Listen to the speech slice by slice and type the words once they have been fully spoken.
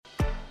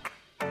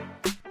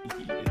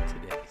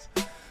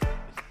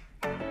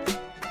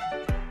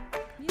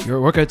Your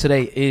workout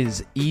today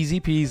is easy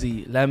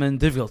peasy, lemon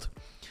difficult.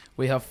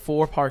 We have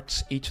 4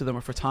 parts, each of them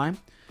are for time.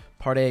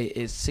 Part A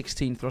is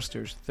 16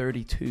 thrusters,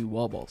 32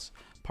 wall balls.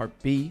 Part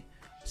B,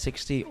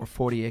 60 or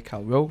 48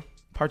 cal row.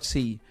 Part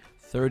C,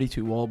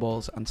 32 wall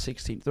balls and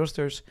 16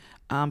 thrusters.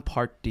 And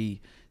Part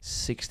D,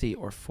 60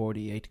 or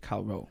 48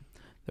 cal row.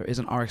 There is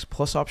an RX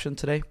Plus option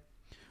today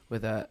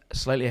with a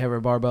slightly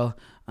heavier barbell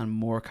and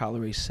more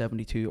calories,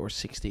 72 or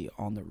 60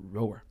 on the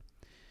rower.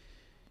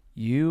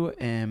 You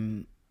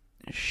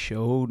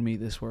showed me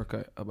this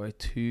workout about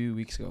 2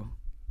 weeks ago,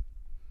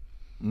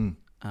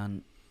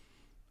 and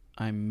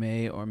I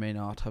may or may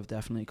not have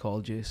definitely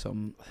called you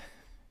some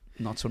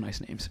not so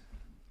nice names.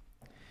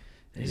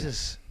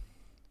 It's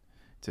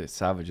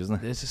savage, isn't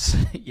it? This is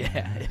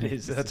yeah, it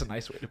is. That's a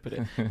nice way to put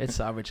it. It's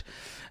savage.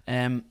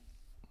 It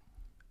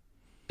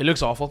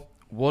looks awful.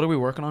 What are we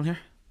working on here?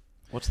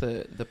 What's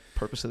the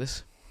purpose of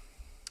this?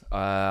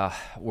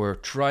 We're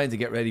trying to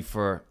get ready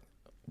for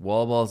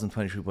wall balls in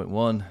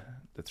 23.1,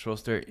 the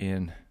thruster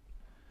in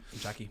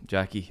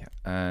Jackie,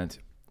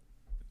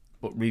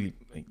 but really,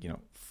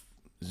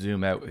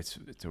 zoom out.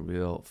 It's a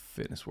real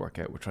fitness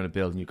workout. We're trying to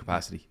build new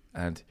capacity,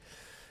 and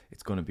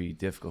it's going to be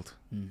difficult.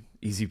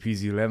 Easy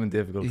peasy lemon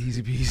difficult.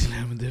 Easy peasy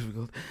lemon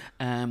difficult.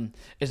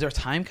 Is there a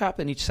time cap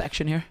in each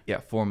section here? Yeah,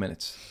 4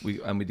 minutes. We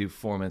do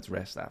 4 minutes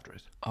rest after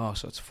it. Oh,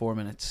 so it's 4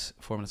 minutes.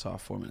 4 minutes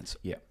off. 4 minutes.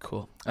 Yeah,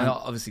 cool. And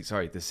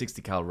obviously, the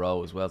 60 cal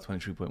row as well.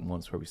 23.1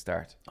 is where we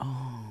start.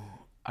 Oh,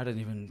 I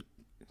didn't even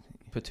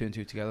put 2 and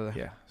 2 together there.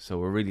 Yeah, so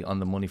we're really on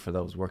the money for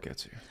those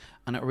workouts here.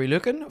 And are we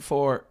looking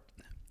for?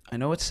 I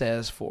know it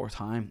says for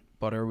time,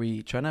 but are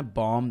we trying to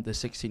bomb the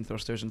 16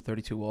 thrusters and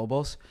 32 wall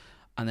balls?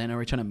 And then are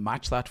we trying to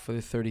match that for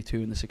the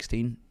 32 and the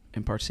 16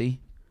 in part C?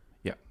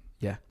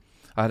 Yeah.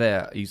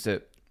 I used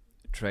to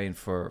train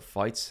for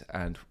fights,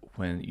 and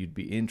when you'd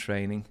be in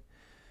training,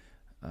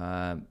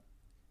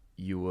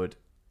 you would,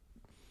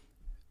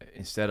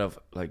 instead of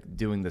like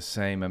doing the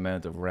same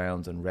amount of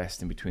rounds and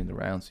resting between the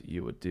rounds,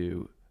 you would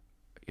do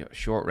a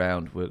short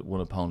round with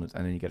one opponent,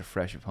 and then you get a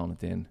fresh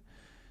opponent in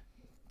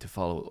to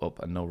follow up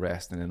and no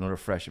rest, and another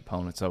fresh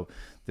opponent. So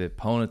the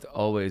opponent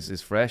always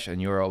is fresh,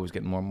 and you're always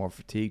getting more and more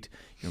fatigued.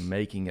 You're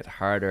making it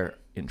harder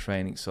in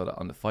training so that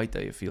on the fight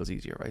day it feels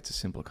easier, right? It's a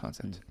simple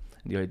concept.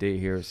 And the idea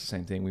here is the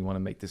same thing. We want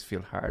to make this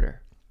feel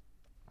harder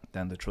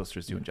than the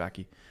thrusters do in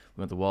Jackie.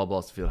 We want the wall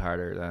balls to feel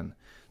harder than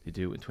they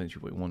do in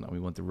 23.1, and we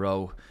want the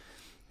row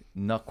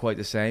not quite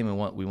the same.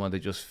 We want to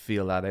just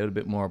feel that out a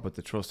bit more, but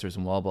the thrusters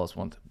and wall balls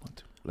want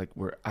like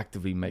we're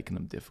actively making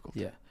them difficult.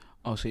 Yeah.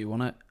 Oh, so you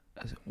want to.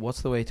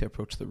 What's the way to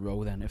approach the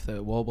row then? If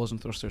the wall balls and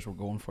thrusters were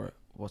going for it,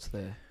 what's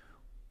the?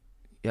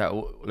 Yeah,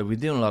 we've been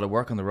doing a lot of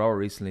work on the rower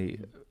recently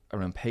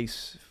around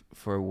pace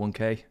for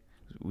 1K.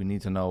 We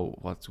need to know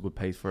what's a good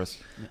pace for us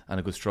and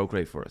a good stroke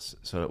rate for us,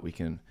 so that we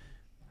can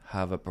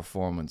have a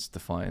performance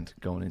defined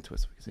going into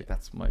it. So we can say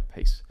that's my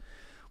pace.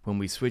 When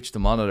we switch the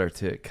monitor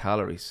to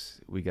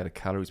calories, we get a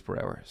calories per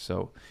hour.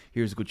 So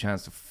here's a good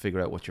chance to figure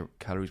out what your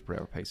calories per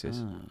hour pace is,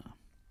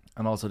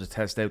 and also to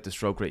test out the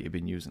stroke rate you've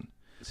been using.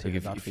 So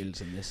like if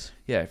feels in this.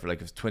 Yeah, if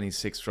it's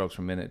 26 strokes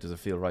per minute, does it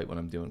feel right when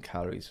I'm doing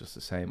calories just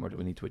the same, or do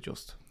we need to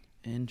adjust?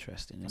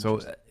 Interesting. So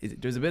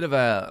there's a bit of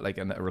a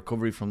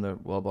recovery from the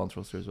wall ball and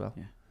thruster as well.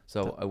 Yeah.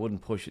 So I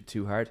wouldn't push it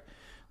too hard.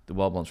 The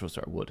wall ball and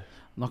thruster I would.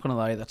 I'm not going to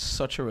lie, that's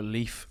such a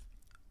relief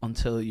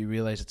until you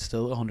realise it's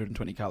still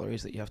 120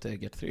 calories that you have to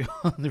get through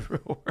on the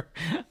rower.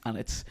 And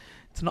it's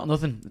not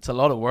nothing. It's a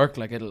lot of work.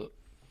 Like it'll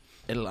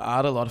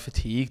add a lot of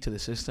fatigue to the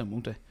system,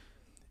 won't it?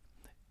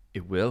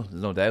 It will,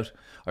 there's no doubt.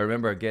 I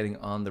remember getting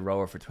on the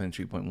rower for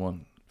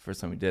 23.1 first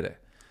time we did it,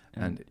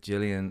 and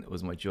Gillian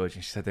was my judge,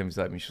 and she sat down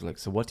beside me. She was like,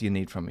 "So what do you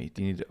need from me?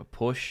 Do you need a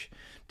push?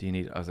 Do you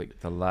need?" I was like,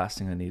 "The last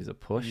thing I need is a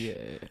push. Yeah.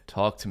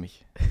 Talk to me."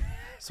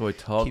 So I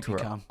talked Keep to her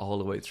calm. all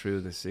the way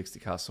through the 60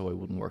 cal, so I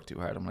wouldn't work too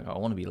hard. I'm like, I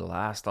want to be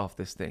last off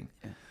this thing.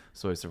 Yeah.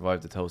 So I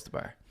survived the toaster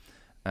bar,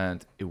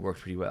 and it worked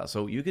pretty well.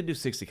 So you can do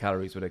 60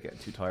 calories without getting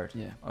too tired.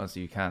 Yeah.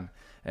 Honestly, you can,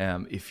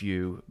 if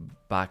you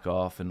back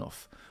off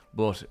enough.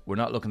 But we're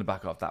not looking to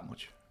back off that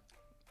much.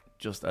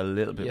 Just a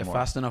little bit more.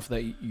 Fast enough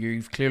that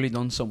you've clearly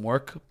done some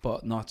work,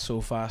 but not so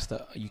fast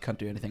that you can't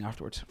do anything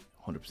afterwards.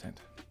 100%.